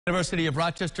University of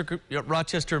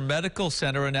Rochester Medical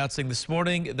Center announcing this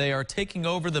morning they are taking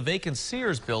over the vacant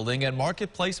Sears building at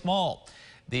Marketplace Mall.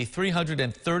 The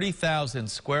 330,000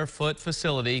 square foot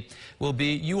facility will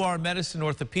be UR Medicine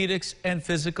Orthopaedics and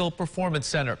Physical Performance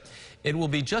Center. It will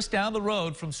be just down the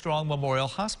road from Strong Memorial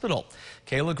Hospital.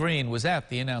 Kayla Green was at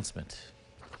the announcement.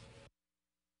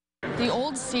 The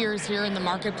old Sears here in the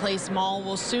Marketplace Mall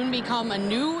will soon become a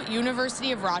new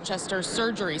University of Rochester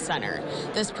surgery center.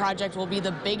 This project will be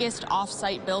the biggest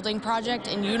off-site building project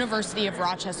in University of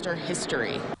Rochester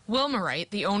history. Wilma Wright,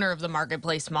 the owner of the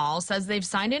Marketplace Mall, says they've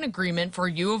signed an agreement for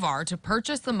U of R to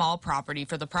purchase the mall property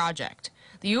for the project.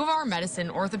 The U of R Medicine,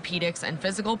 Orthopedics, and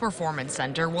Physical Performance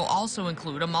Center will also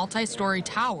include a multi-story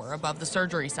tower above the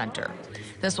surgery center.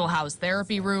 This will house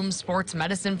therapy rooms, sports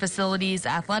medicine facilities,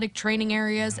 athletic training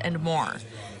areas, and more.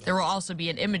 There will also be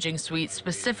an imaging suite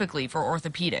specifically for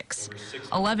orthopedics.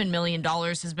 $11 million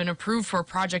has been approved for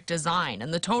project design,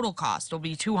 and the total cost will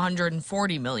be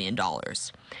 $240 million.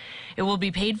 It will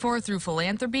be paid for through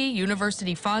philanthropy,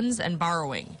 university funds, and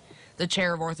borrowing. The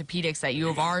chair of orthopedics at U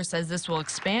of R says this will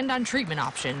expand on treatment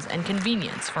options and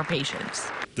convenience for patients.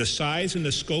 The size and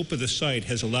the scope of the site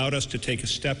has allowed us to take a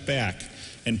step back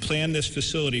and plan this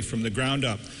facility from the ground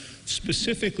up,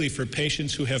 specifically for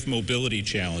patients who have mobility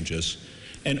challenges,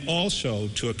 and also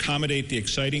to accommodate the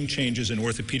exciting changes in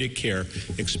orthopedic care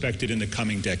expected in the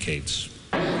coming decades.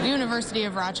 University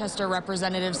of Rochester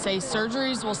representatives say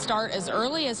surgeries will start as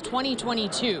early as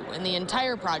 2022, and the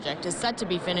entire project is set to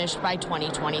be finished by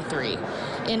 2023.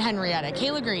 In Henrietta,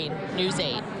 Kayla Green, News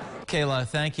 8. Kayla,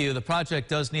 thank you. The project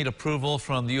does need approval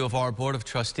from the U of R Board of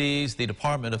Trustees, the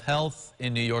Department of Health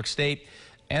in New York State,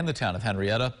 and the town of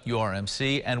Henrietta.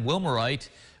 URMC and Wilma Wright,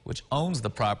 which owns the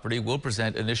property, will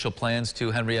present initial plans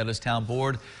to Henrietta's town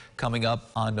board coming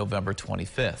up on November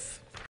 25th.